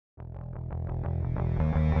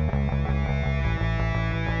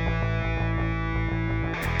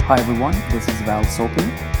Hi everyone, this is Val Sopi,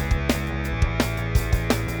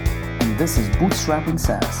 and this is Bootstrapping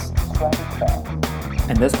SaaS.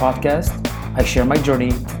 In this podcast, I share my journey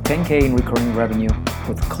to 10K in recurring revenue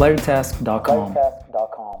with Claritask.com.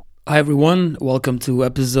 Hi everyone, welcome to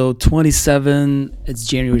episode 27. It's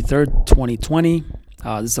January 3rd, 2020.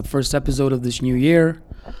 This is the first episode of this new year.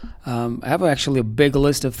 I have actually a big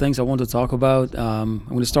list of things I want to talk about. I'm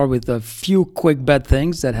going to start with a few quick bad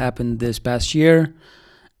things that happened this past year,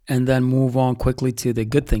 and then move on quickly to the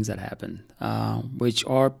good things that happened, which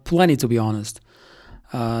are plenty, to be honest.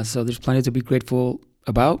 So there's plenty to be grateful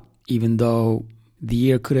about, even though the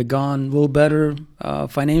year could have gone a little better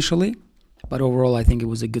financially. But overall, I think it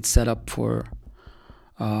was a good setup for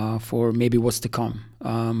maybe what's to come.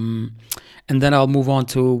 And then I'll move on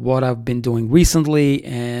to what I've been doing recently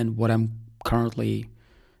and what I'm currently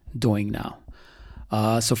doing now.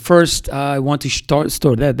 So first, I want to start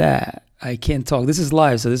that. I can't talk. This is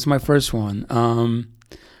live, so this is my first one.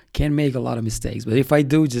 Can't make a lot of mistakes, but if I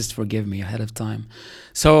do, just forgive me ahead of time.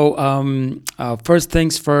 So first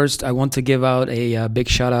things first, I want to give out a big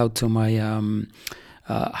shout out to my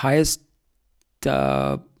highest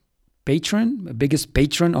biggest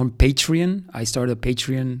patron on Patreon. I started a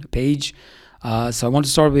Patreon page. So I want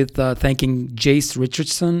to start with thanking Jace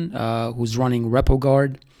Richardson, who's running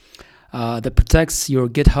RepoGuard, that protects your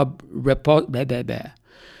GitHub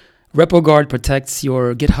RepoGuard protects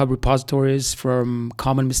your GitHub repositories from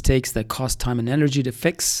common mistakes that cost time and energy to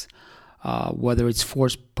fix, whether it's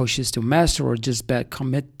forced pushes to master or just bad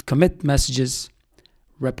commit messages.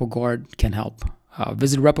 RepoGuard can help.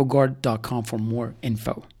 Visit repoguard.com for more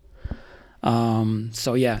info.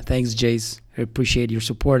 So yeah, thanks, Jace. I appreciate your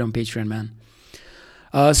support on Patreon, man.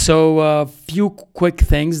 So a few quick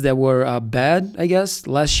things that were bad, I guess,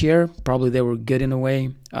 last year. Probably they were good in a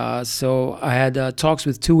way. So I had talks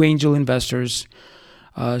with two angel investors,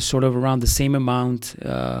 sort of around the same amount.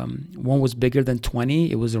 One was bigger than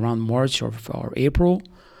 20. It was around March or April.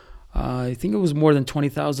 I think it was more than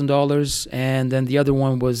 $20,000. And then the other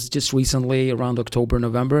one was just recently around October,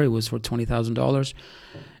 November. It was for $20,000.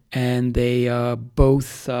 And they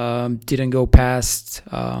both didn't go past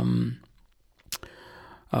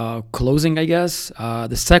closing, I guess.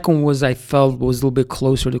 The second was, I felt, was a little bit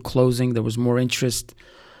closer to closing. There was more interest.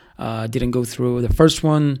 Didn't go through. The first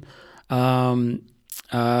one,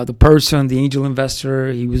 the person, the angel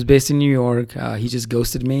investor, he was based in New York. He just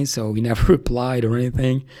ghosted me, so he never replied or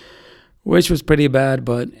anything, which was pretty bad.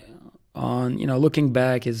 But looking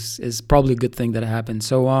back is probably a good thing that happened.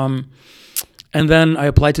 So and then I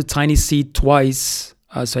applied to Tiny Seed twice.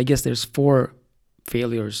 So I guess there's 4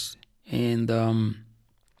 failures in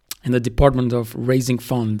the department of raising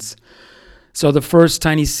funds. So the first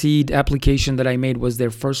Tiny Seed application that I made was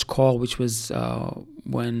their first call, which was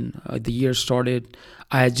when the year started.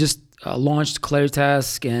 I had just launched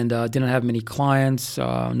Claritask and didn't have many clients,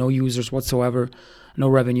 no users whatsoever, no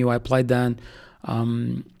revenue. I applied then.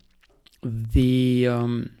 The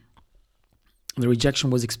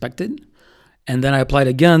rejection was expected. And then I applied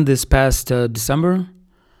again this past December,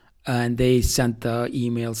 and they sent the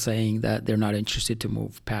email saying that they're not interested to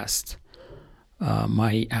move past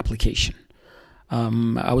my application.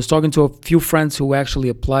 I was talking to a few friends who actually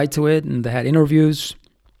applied to it, and they had interviews,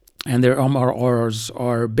 and their MRRs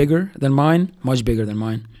are bigger than mine, much bigger than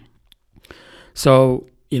mine. So,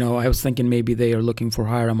 I was thinking maybe they are looking for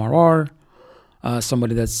higher MRR,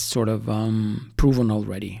 somebody that's sort of proven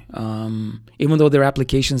already. Even though their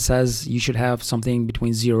application says you should have something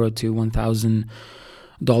between $0 to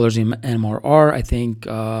 $1,000 in MRR, I think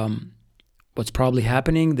what's probably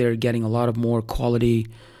happening, they're getting a lot of more quality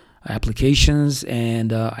applications,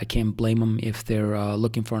 and I can't blame them if they're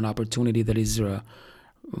looking for an opportunity that is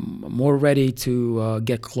more ready to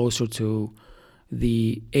get closer to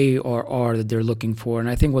the ARR that they're looking for. And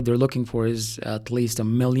I think what they're looking for is at least $1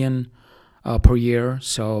 million per year,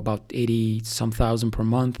 so about 80-some thousand per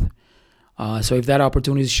month. So if that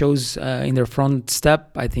opportunity shows in their front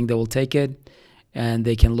step, I think they will take it, and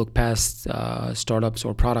they can look past startups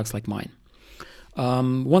or products like mine.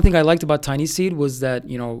 One thing I liked about Tiny Seed was that,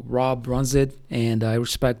 Rob runs it, and I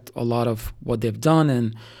respect a lot of what they've done,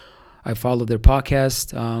 and I follow their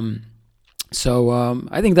podcast. So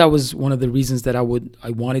I think that was one of the reasons that I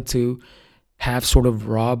wanted to have sort of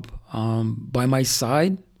Rob by my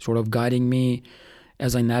side, sort of guiding me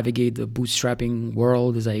as I navigate the bootstrapping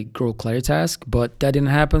world, as I grow Claritask. But that didn't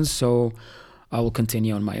happen, so I will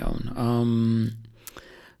continue on my own.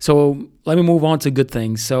 So let me move on to good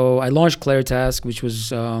things. So I launched Claritask, which was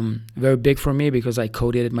very big for me because I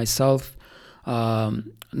coded it myself.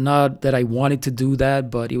 Not that I wanted to do that,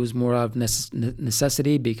 but it was more of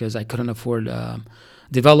necessity because I couldn't afford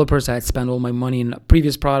developers. I had spent all my money in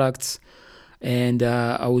previous products, and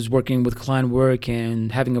I was working with client work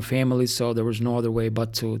and having a family, so there was no other way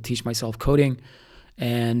but to teach myself coding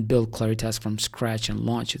and build Claritask from scratch and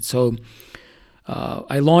launch it. So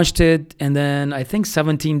I launched it, and then I think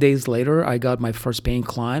 17 days later, I got my first paying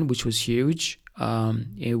client, which was huge.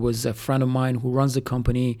 It was a friend of mine who runs a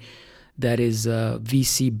company that is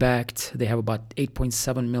VC backed. They have about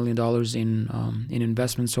 $8.7 million in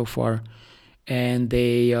investment so far, and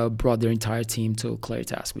they brought their entire team to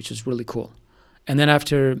Claritask, which is really cool. And then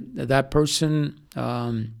after that person,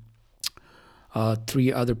 3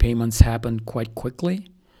 other payments happened quite quickly.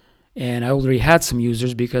 And I already had some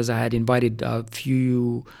users because I had invited a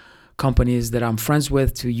few companies that I'm friends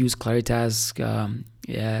with to use Claritask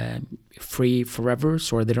free forever,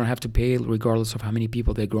 so they don't have to pay regardless of how many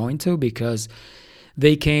people they're growing to, because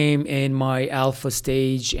they came in my alpha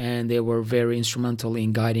stage and they were very instrumental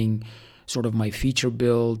in guiding sort of my feature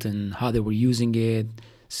build and how they were using it.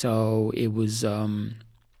 So it was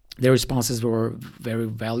their responses were very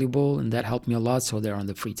valuable, and that helped me a lot. So they're on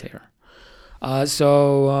the free tier.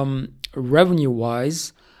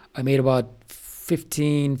 Revenue-wise, I made about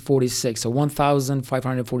 $1,546, so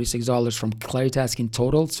 $1,546 from Claritask in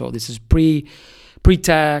total. So this is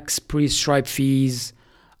pre-tax, pre-Stripe fees.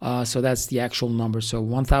 So that's the actual number. So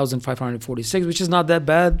 1,546, which is not that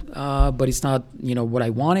bad, but it's not what I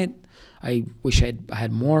wanted. I wish I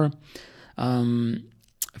had more.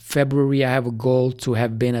 February, I have a goal to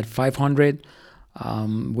have been at 500.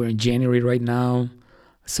 We're in January right now.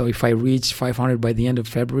 So if I reach 500 by the end of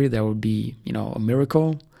February, that would be, a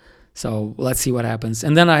miracle. So let's see what happens.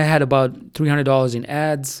 And then I had about $300 in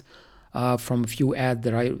ads from a few ads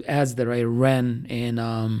that I ran in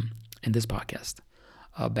this podcast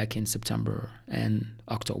back in September and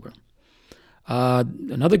October.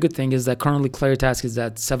 Another good thing is that currently Claritask is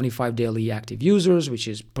at 75 daily active users, which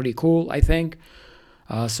is pretty cool, I think.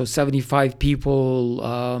 So 75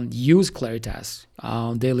 people use Claritask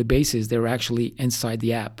on a daily basis. They're actually inside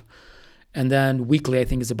the app. And then weekly, I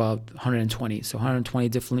think it's about 120. So 120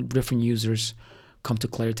 different users come to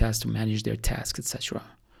Claritask to manage their tasks, etc.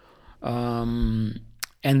 And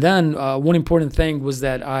then one important thing was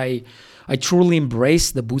that I truly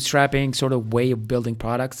embraced the bootstrapping sort of way of building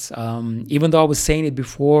products. Even though I was saying it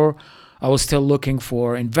before, I was still looking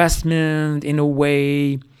for investment in a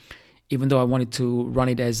way, even though I wanted to run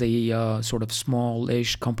it as a sort of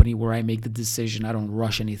small-ish company where I make the decision. I don't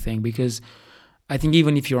rush anything, because I think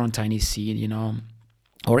even if you're on Tiny Seed,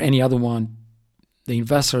 or any other one, the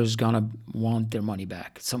investor is going to want their money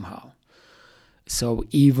back somehow. So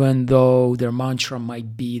even though their mantra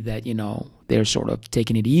might be that, they're sort of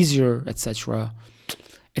taking it easier, etc.,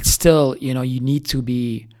 it's still, you need to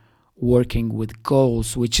be working with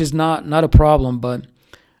goals, which is not a problem, but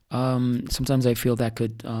sometimes I feel that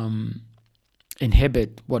could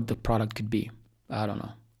inhibit what the product could be. I don't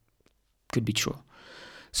know. Could be true.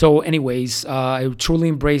 So anyways, I truly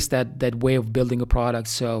embrace that way of building a product.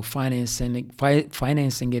 So financing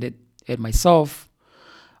it myself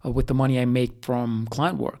with the money I make from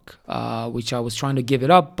client work, which I was trying to give it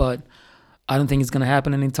up, but I don't think it's going to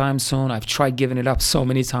happen anytime soon. I've tried giving it up so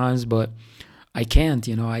many times, but I can't.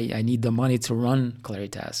 I need the money to run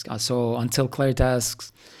Claritask. So until Claritask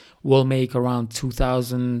will make around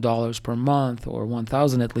 $2,000 per month, or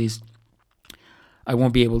 $1,000 at least, I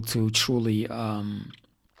won't be able to truly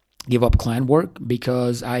give up client work,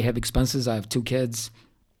 because I have expenses. I have 2 kids,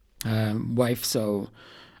 wife, so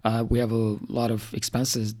we have a lot of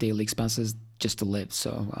expenses, daily expenses, just to live.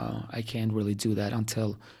 So I can't really do that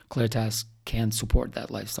until Claritask can support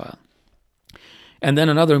that lifestyle. And then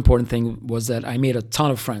another important thing was that I made a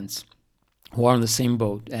ton of friends who are on the same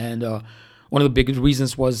boat. And one of the big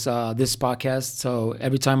reasons was this podcast. So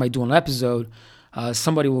every time I do an episode,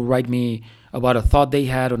 somebody will write me about a thought they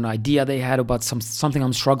had or an idea they had about something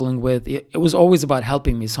I'm struggling with. It was always about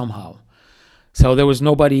helping me somehow. So there was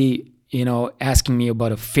nobody, asking me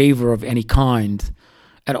about a favor of any kind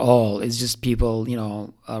at all. It's just people,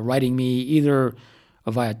 writing me either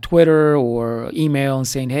via Twitter or email and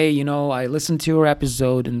saying, hey, I listened to your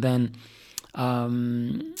episode, and then I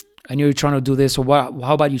knew you're trying to do this, so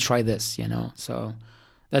how about you try this, So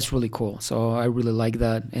that's really cool. So I really like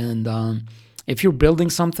that. And if you're building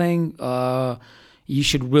something, you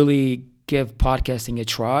should really give podcasting a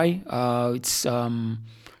try.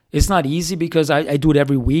 It's not easy, because I do it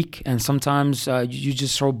every week, and sometimes you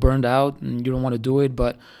just so burned out and you don't want to do it.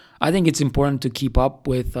 But I think it's important to keep up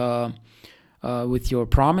with your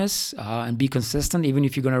promise and be consistent, even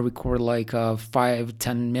if you're going to record like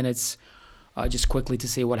 5-10 minutes just quickly to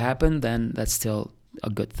say what happened, then that's still a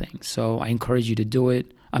good thing. So I encourage you to do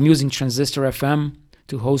it. I'm using Transistor FM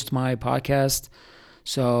to host my podcast.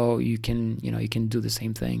 So you can do the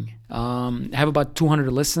same thing. I have about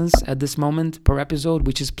 200 listens at this moment per episode,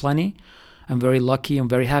 which is plenty. I'm very lucky. I'm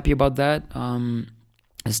very happy about that.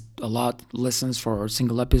 It's a lot listens for a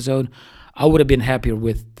single episode. I would have been happier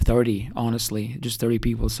with 30, honestly, just 30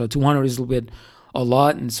 people. So 200 is a little bit a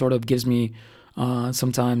lot, and sort of gives me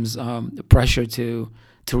sometimes pressure to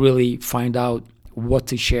really find out what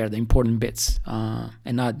to share, the important bits,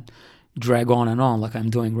 and not drag on and on like I'm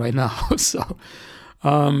doing right now. So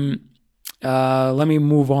let me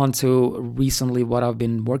move on to recently what I've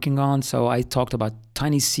been working on. So I talked about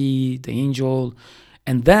TinySeed, the Angel,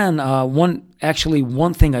 and then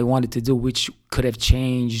one thing I wanted to do, which could have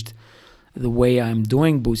changed the way I'm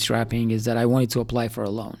doing bootstrapping, is that I wanted to apply for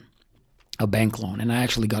a bank loan, and I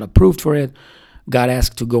actually got approved for it, got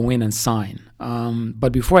asked to go in and sign.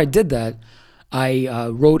 But before I did that, I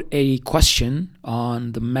wrote a question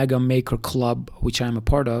on the Mega Maker Club, which I'm a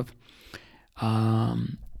part of.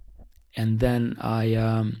 And then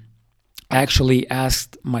I actually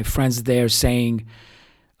asked my friends there, saying,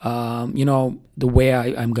 the way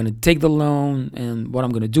I'm going to take the loan and what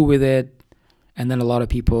I'm going to do with it. And then a lot of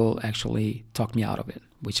people actually talked me out of it,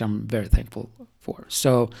 which I'm very thankful for.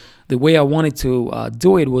 So the way I wanted to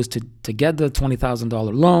do it was to get the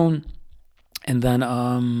 $20,000 loan, and then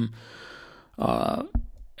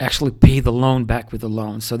actually pay the loan back with the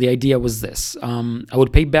loan. So the idea was this. I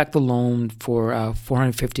would pay back the loan for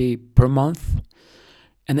 $450 per month,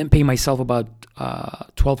 and then pay myself about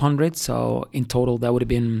 $1,200. So in total, that would have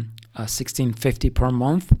been $1,650 per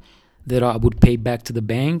month that I would pay back to the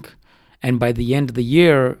bank. And by the end of the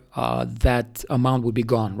year, that amount would be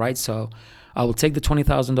gone, right? So I will take the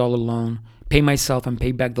 $20,000 loan, pay myself, and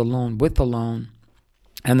pay back the loan with the loan.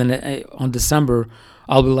 And then on December,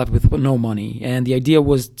 I'll be left with no money. And the idea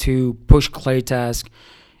was to push Claritask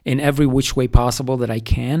in every which way possible that I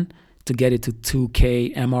can to get it to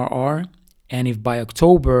 2K MRR. And if by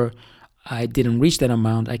October I didn't reach that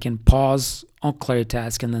amount, I can pause on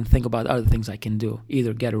Claritask and then think about other things I can do,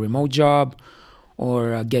 either get a remote job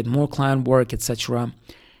or get more client work, etc.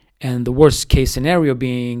 And the worst case scenario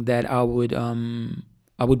being that I would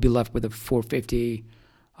be left with a $450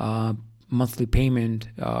 monthly payment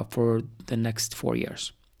for the next 4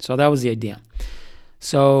 years. So that was the idea.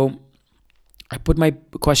 So I put my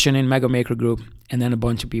question in Mega Maker group, and then a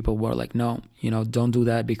bunch of people were like, no, don't do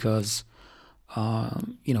that, because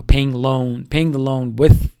paying the loan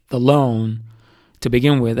with the loan to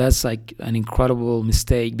begin with, that's like an incredible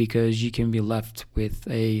mistake, because you can be left with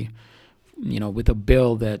a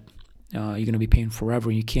bill that you're going to be paying forever,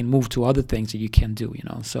 and you can't move to other things that you can do,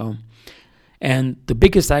 So, and the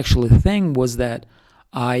biggest actually thing was that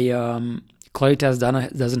Claritask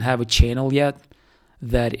doesn't have a channel yet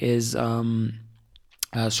that is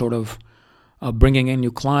sort of bringing in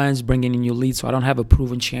new clients, bringing in new leads. So I don't have a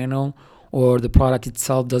proven channel, or the product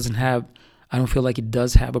itself I don't feel like it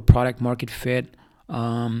does have a product market fit. So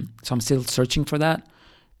I'm still searching for that.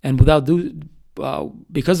 And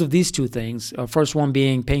because of these two things, first one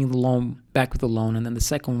being paying the loan back with the loan, and then the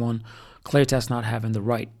second one, Claritask not having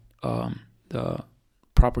the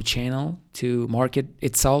proper channel to market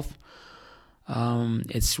itself,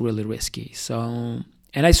 it's really risky. So,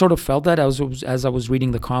 and I sort of felt that as I was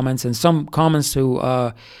reading the comments, and some comments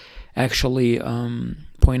to actually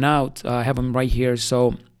point out. I have them right here.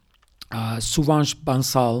 So Suvansh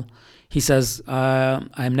Bansal, he says,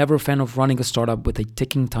 I'm never a fan of running a startup with a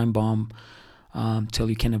ticking time bomb till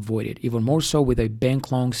you can avoid it. Even more so with a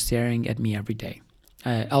bank loan staring at me every day.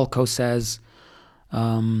 Elko says,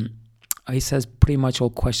 he says pretty much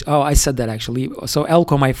all questions. Oh, I said that actually. So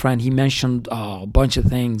Elko, my friend, he mentioned a bunch of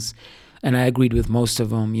things, and I agreed with most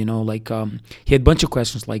of them. He had a bunch of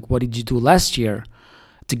questions like, what did you do last year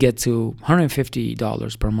to get to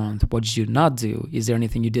 $150 per month? What did you not do? Is there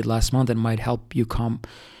anything you did last month that might help you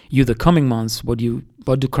the coming months? What do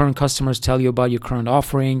current customers tell you about your current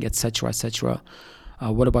offering, etc., etc.?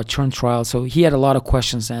 What about churn trial? So he had a lot of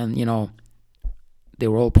questions, and they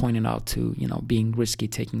were all pointing out to being risky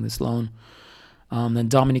taking this loan. Then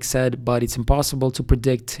Dominic said, but it's impossible to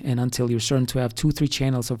predict, and until you're certain to have 2-3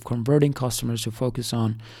 channels of converting customers to focus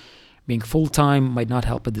on, being full-time might not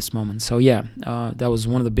help at this moment. So yeah, that was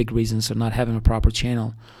one of the big reasons of not having a proper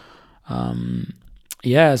channel. And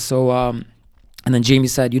then Jamie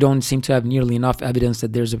said, you don't seem to have nearly enough evidence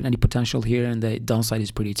that there's any potential here, and the downside is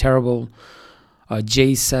pretty terrible.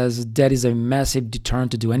 Jay says, debt is a massive deterrent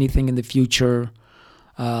to do anything in the future.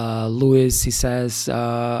 Louis, he says,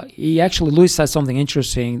 Louis says something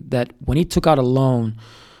interesting, that when he took out a loan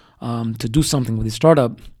to do something with his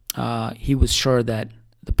startup, he was sure that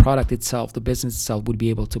the product itself, the business itself, would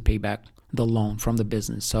be able to pay back the loan from the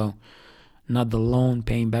business. So not the loan,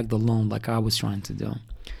 paying back the loan like I was trying to do.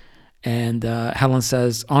 And Helen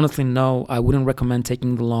says, honestly, no, I wouldn't recommend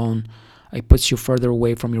taking the loan. It puts you further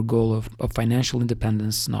away from your goal of financial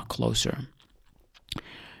independence, not closer.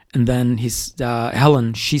 And then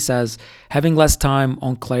Helen, she says, having less time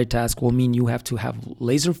on ClariTask will mean you have to have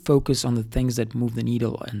laser focus on the things that move the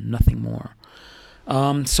needle and nothing more.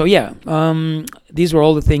 These were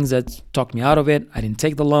all the things that talked me out of it. I didn't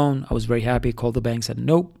take the loan. I was very happy. Called the bank, said,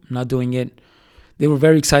 nope, not doing it. They were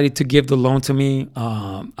very excited to give the loan to me.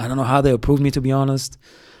 I don't know how they approved me, to be honest.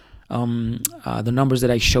 The numbers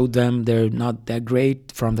that I showed them, they're not that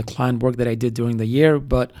great from the client work that I did during the year.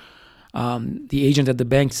 But the agent at the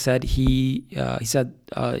bank said he said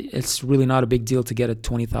it's really not a big deal to get a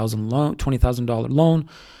 $20,000 loan.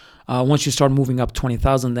 Once you start moving up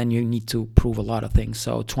 20,000, then you need to prove a lot of things.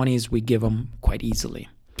 So 20s we give them quite easily.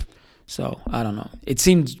 So I don't know. It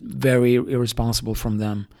seems very irresponsible from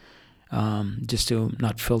them, just to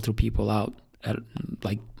not filter people out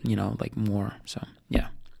like more. So yeah.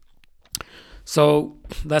 So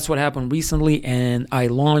that's what happened recently, and I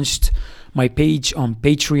launched my page on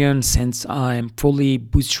Patreon since I'm fully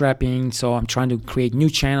bootstrapping. So I'm trying to create new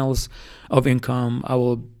channels of income. I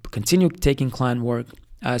will continue taking client work.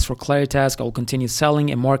 As for ClariTask, I will continue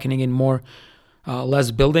selling and marketing and more,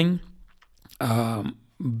 less building.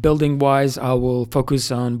 Building wise, I will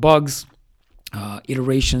focus on bugs,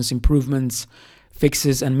 iterations, improvements,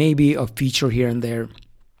 fixes, and maybe a feature here and there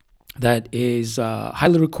that is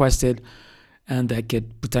highly requested and that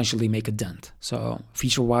could potentially make a dent. So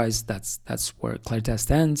feature-wise, that's where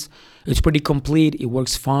ClariTask ends. It's pretty complete. It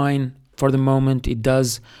works fine for the moment. It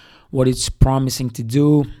does what it's promising to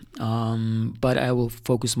do, but I will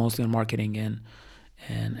focus mostly on marketing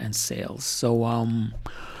and sales. So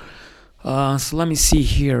let me see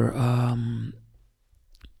here.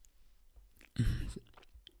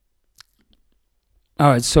 All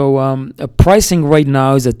right, so pricing right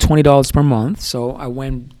now is at $20 per month. So I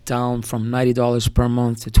went down from $90 per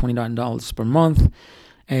month to $29 per month,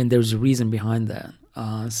 and there's a reason behind that.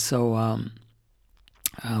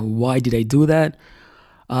 Why did I do that?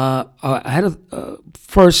 I had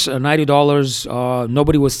first $90.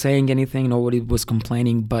 Nobody was saying anything. Nobody was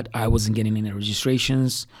complaining, but I wasn't getting any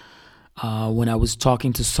registrations. When I was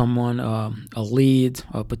talking to someone, a lead,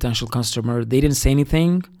 a potential customer, they didn't say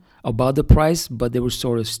anything about the price, but they were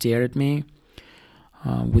sort of stare at me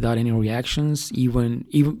without any reactions. Even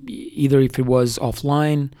either if it was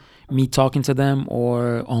offline, me talking to them,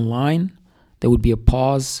 or online, there would be a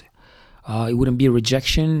pause. It wouldn't be a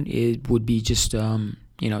rejection. It would be just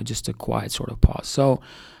just a quiet sort of pause. So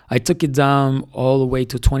I took it down all the way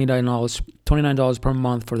to $29 per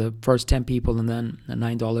month for the first 10 people, and then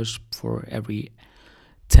 $9 for every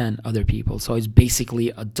 10 other people. So it's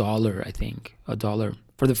basically $1, I think, $1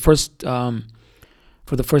 for the first 10.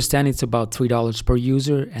 It's about $3 per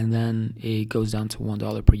user, and then it goes down to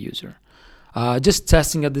 $1 per user. Just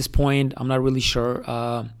testing at this point. I'm not really sure.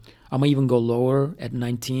 I might even go lower at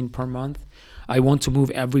 19 per month. I want to move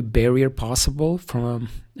every barrier possible from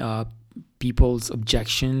people's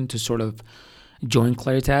objection to sort of join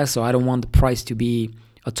ClariTask. So I don't want the price to be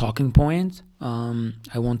a talking point. I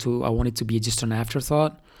want it to be just an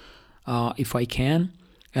afterthought, if I can.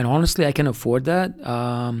 And honestly, I can afford that.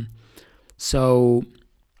 So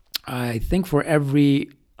I think for every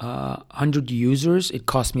 100 users, it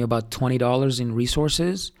costs me about $20 in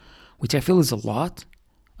resources, which I feel is a lot.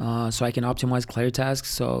 So I can optimize ClariTask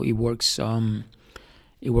so it works a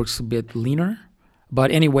bit leaner.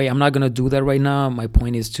 But anyway, I'm not going to do that right now. My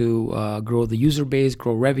point is to grow the user base,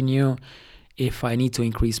 grow revenue. If I need to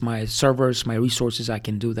increase my servers, my resources, I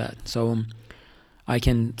can do that. So I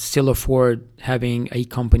can still afford having a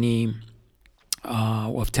company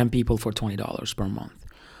of 10 people for $20 per month.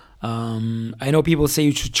 I know people say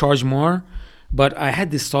you should charge more, but I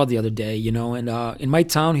had this thought the other day, and in my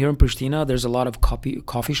town here in Pristina, there's a lot of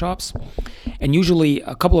coffee shops. And usually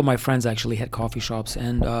a couple of my friends actually had coffee shops.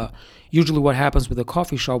 And usually what happens with a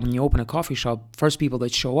coffee shop, when you open a coffee shop, first people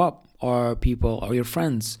that show up are your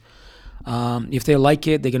friends. If they like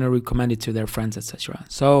it, they're going to recommend it to their friends, etc.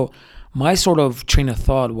 So my sort of train of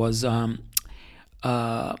thought was,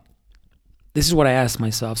 this is what I asked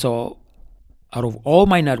myself. So out of all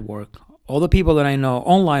my network, all the people that I know,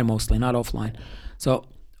 online mostly, not offline. So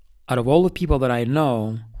out of all the people that I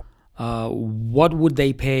know, what would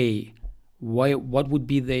they pay? What would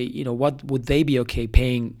what would they be okay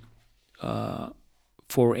paying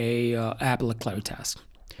for a app like ClariTask?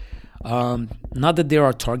 Not that they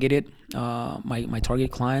are targeted, my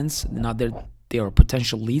target clients, not that they are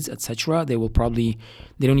potential leads, etc. They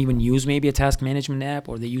don't even use maybe a task management app,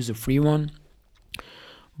 or they use a free one.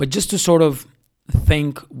 But just to sort of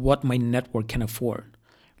think what my network can afford,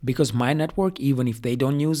 because my network, even if they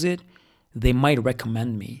don't use it, they might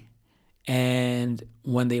recommend me. And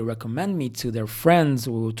when they recommend me to their friends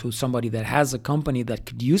or to somebody that has a company that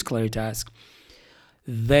could use Claritask,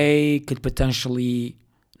 they could potentially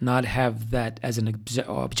not have that as an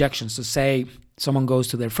objection. So say someone goes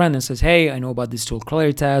to their friend and says, hey, I know about this tool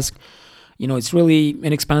Claritask. It's really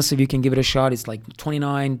inexpensive. You can give it a shot. It's like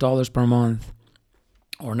 $29 per month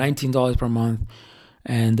or $19 per month.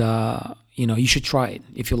 And, you should try it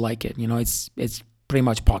if you like it. It's pretty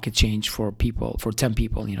much pocket change for 10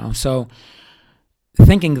 people, So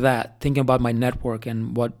thinking about my network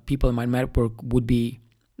and what people in my network would be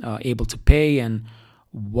able to pay, and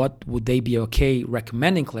what would they be okay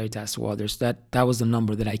recommending Claritask to others, that was the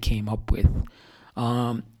number that I came up with.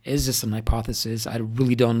 It's just an hypothesis. I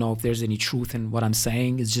really don't know if there's any truth in what I'm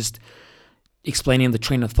saying. It's just explaining the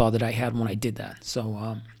train of thought that I had when I did that.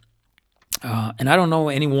 So, and I don't know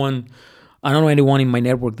anyone in my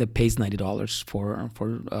network that pays $90 for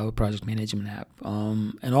a project management app.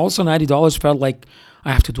 And also $90 felt like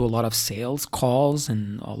I have to do a lot of sales calls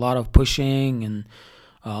and a lot of pushing and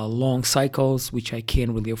long cycles, which I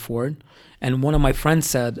can't really afford. And one of my friends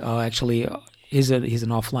said, he's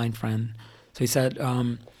an offline friend. So he said,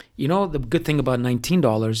 the good thing about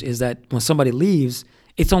 $19 is that when somebody leaves,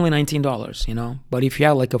 it's only $19, But if you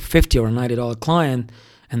have like a $50 or a $90 client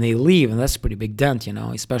and they leave, and that's a pretty big dent,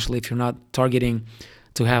 especially if you're not targeting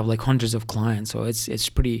to have like hundreds of clients. So it's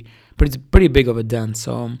pretty big of a dent.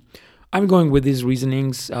 So I'm going with these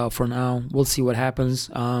reasonings for now. We'll see what happens.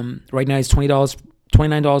 Right now it's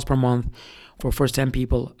 $29 per month for first 10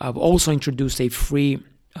 people. I've also introduced a free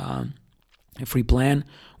plan,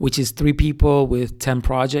 which is 3 people with 10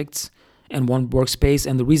 projects and 1 workspace.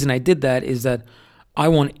 And the reason I did that is that I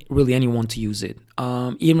want really anyone to use it.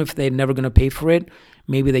 Even if they're never going to pay for it,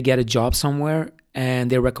 maybe they get a job somewhere and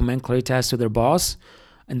they recommend Claritask to their boss,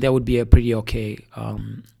 and that would be a pretty okay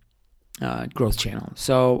growth channel.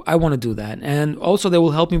 So I want to do that. And also they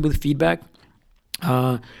will help me with feedback.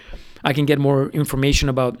 I can get more information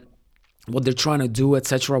about what they're trying to do,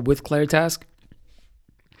 etc. with Claritask.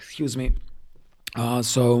 Excuse me.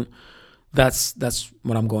 So that's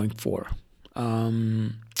what I'm going for.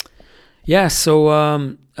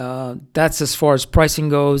 So that's as far as pricing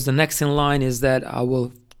goes. The next in line is that I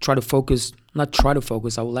will I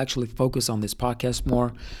will actually focus on this podcast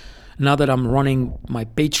more. Now that I'm running my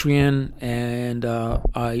Patreon, and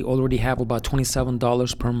I already have about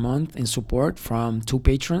 $27 per month in support from 2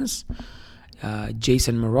 patrons,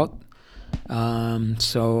 Jason Marot.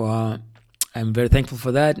 So I'm very thankful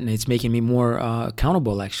for that, and it's making me more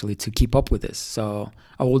accountable actually to keep up with this. So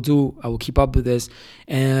I will keep up with this.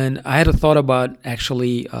 And I had a thought about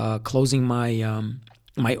actually closing my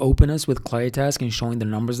openness with Claritask and showing the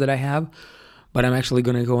numbers that I have, but I'm actually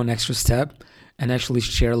going to go an extra step and actually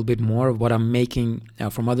share a little bit more of what I'm making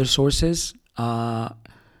from other sources as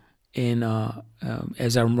I'm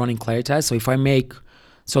running Claritask.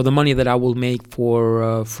 So the money that I will make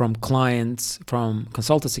from clients, from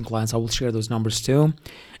consultancy clients, I will share those numbers too.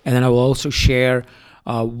 And then I will also share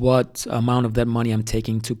what amount of that money I'm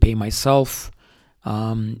taking to pay myself,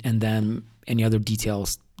 and then any other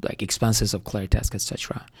details like expenses of Claritask,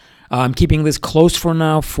 etc. I'm keeping this close for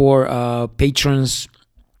now for patrons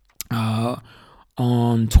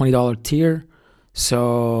on $20 tier.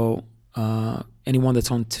 So anyone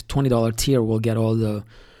that's on $20 tier will get all the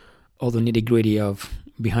nitty-gritty of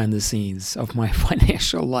behind the scenes of my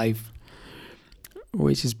financial life,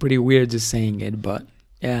 which is pretty weird just saying it, but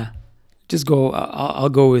yeah, I'll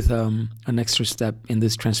go with an extra step in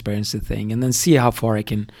this transparency thing, and then see how far I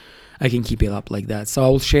can keep it up like that. So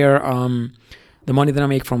I'll share the money that I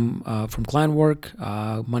make from client work,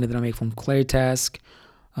 money that I make from Claritask,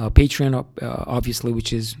 Patreon, obviously,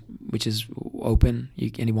 which is open.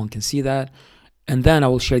 Anyone can see that. And then I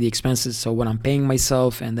will share the expenses, so what I'm paying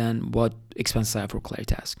myself, and then what expenses I have for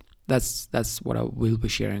Claritask. That's what I will be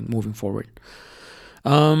sharing moving forward.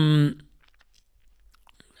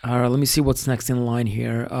 All right, let me see what's next in line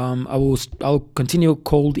here. I'll continue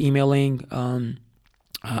cold emailing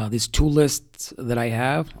these 2 lists that I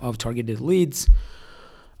have of targeted leads,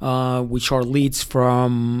 which are leads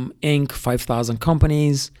from Inc. 5,000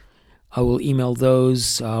 companies. I will email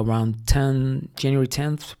those around January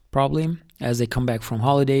 10th, probably, as they come back from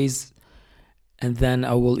holidays. And then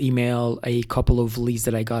I will email a couple of leads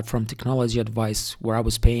that I got from Technology Advice, where I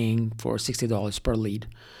was paying for $60 per lead.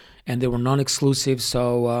 And they were non-exclusive,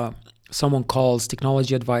 so someone calls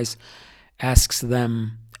Technology Advice, asks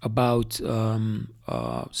them about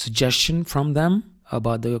suggestion from them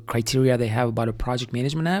about the criteria they have about a project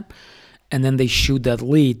management app, and then they shoot that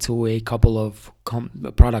lead to a couple of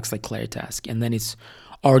products like Claritask, and then it's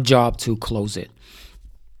our job to close it.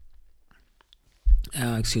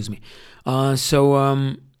 Excuse me. I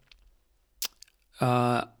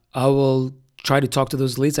will try to talk to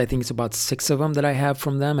those leads. I think it's about 6 of them that I have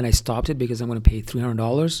from them, and I stopped it because I'm going to pay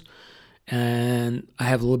 $300, and I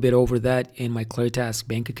have a little bit over that in my Claritask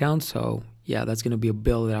bank account. So yeah, that's going to be a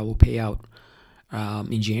bill that I will pay out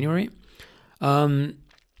in January.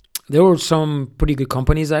 There were some pretty good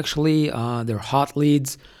companies actually. They're hot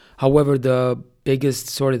leads. However, the biggest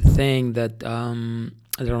sort of thing that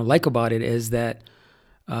I don't like about it is that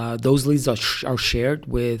those leads are shared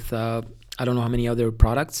with I don't know how many other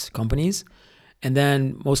companies, and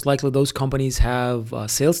then most likely those companies have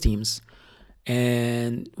sales teams.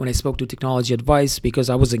 And when I spoke to Technology Advice, because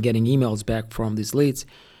I wasn't getting emails back from these leads,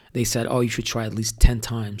 they said, "Oh, you should try at least 10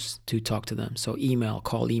 times to talk to them. So email,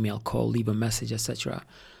 call, leave a message, etc."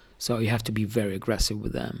 So you have to be very aggressive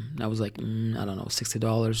with them. And I was like, I don't know,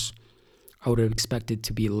 $60. I would have expected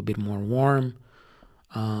to be a little bit more warm.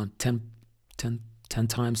 10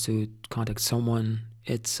 times to contact someone,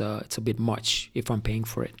 it's a bit much if I'm paying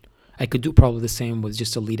for it. I could do probably the same with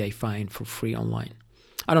just a lead I find for free online.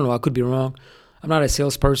 I don't know, I could be wrong. I'm not a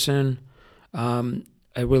salesperson. I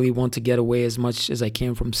really want to get away as much as I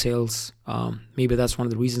can from sales. Maybe that's one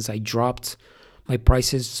of the reasons I dropped my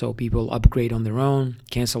prices, so people upgrade on their own,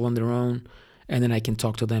 cancel on their own, and then I can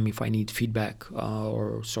talk to them if I need feedback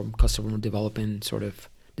or some customer development sort of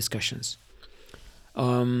discussions.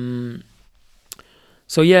 I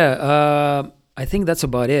think that's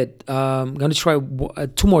about it. I'm going to try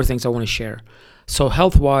 2 more things I want to share. So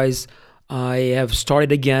health-wise, I have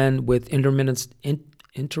started again with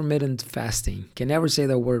intermittent fasting. Can never say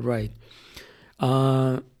that word right.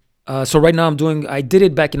 So right now I did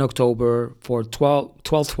it back in October for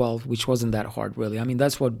 12, which wasn't that hard really. I mean,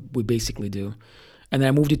 that's what we basically do. And then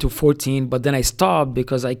I moved it to 14, but then I stopped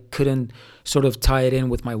because I couldn't sort of tie it in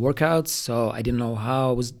with my workouts. So I didn't know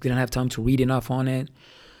how. Didn't have time to read enough on it.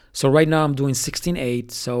 So right now I'm doing 16-8.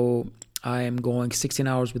 So I am going 16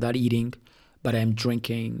 hours without eating, but I'm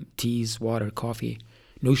drinking teas, water, coffee,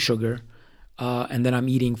 no sugar. And then I'm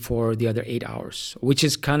eating for the other 8 hours, which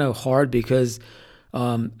is kind of hard because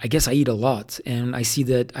I guess I eat a lot, and I see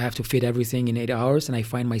that I have to fit everything in 8 hours, and I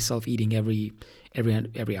find myself eating every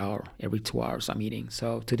hour, every 2 hours I'm eating.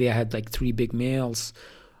 So today I had like 3 big meals,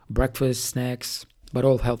 breakfast, snacks, but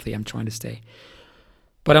all healthy. I'm trying to stay.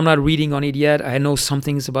 But I'm not reading on it yet. I know some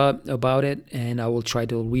things about it, and I will try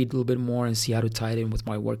to read a little bit more and see how to tie it in with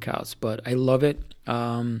my workouts. But I love it.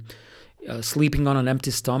 Sleeping on an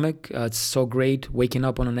empty stomach, it's so great. Waking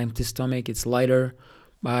up on an empty stomach, it's lighter.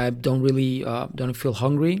 I don't really don't feel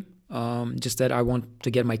hungry. Just that I want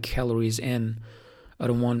to get my calories in. I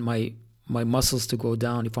don't want my muscles to go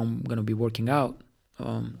down if I'm going to be working out.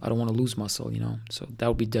 I don't want to lose muscle, So that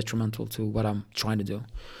would be detrimental to what I'm trying to do.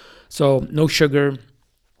 So no sugar,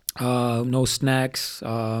 no snacks,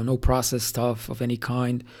 no processed stuff of any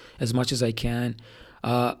kind, as much as I can.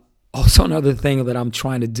 Also, another thing that I'm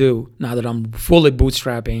trying to do now that I'm fully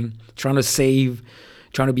bootstrapping, trying to save,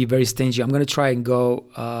 trying to be very stingy, I'm going to try and go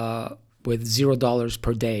with $0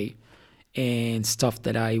 per day and stuff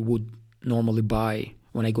that I would normally buy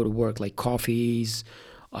when I go to work, like coffees,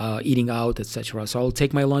 eating out, etc. So I'll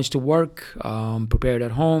take my lunch to work, prepare it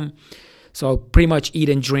at home. So I'll pretty much eat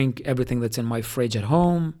and drink everything that's in my fridge at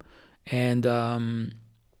home, and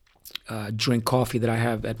drink coffee that I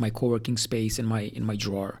have at my co-working space in my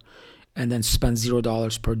drawer, and then spend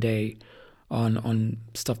 $0 per day on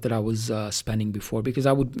stuff that I was spending before, because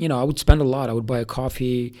I would spend a lot. I would buy a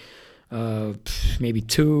coffee, maybe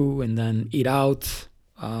 2, and then eat out,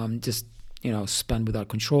 just spend without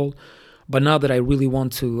control. But now that I really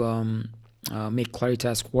want to make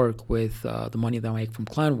Claritask work with the money that I make from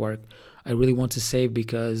client work, I really want to save,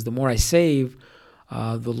 because the more I save,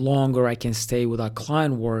 the longer I can stay without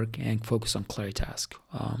client work and focus on Claritask,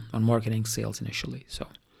 on marketing, sales initially. So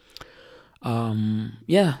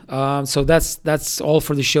so that's all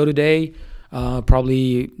for the show today.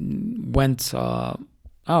 Probably went so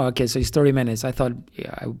it's 30 minutes. I thought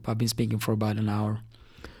I've been speaking for about an hour.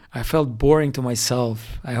 I felt boring to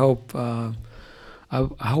myself. I hope I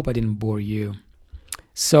didn't bore you.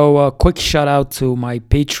 So quick shout out to my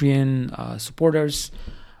Patreon supporters: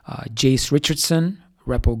 Jace Richardson,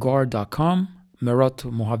 repoguard.com, Merot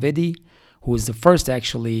Mohavedi, who is the first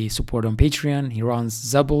actually support on Patreon. He runs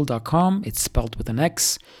Zebul.com. It's spelled with an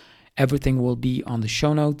X. Everything will be on the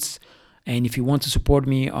show notes. And if you want to support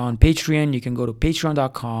me on Patreon, you can go to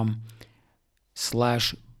patreon.com/Bob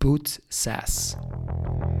Boot SaaS.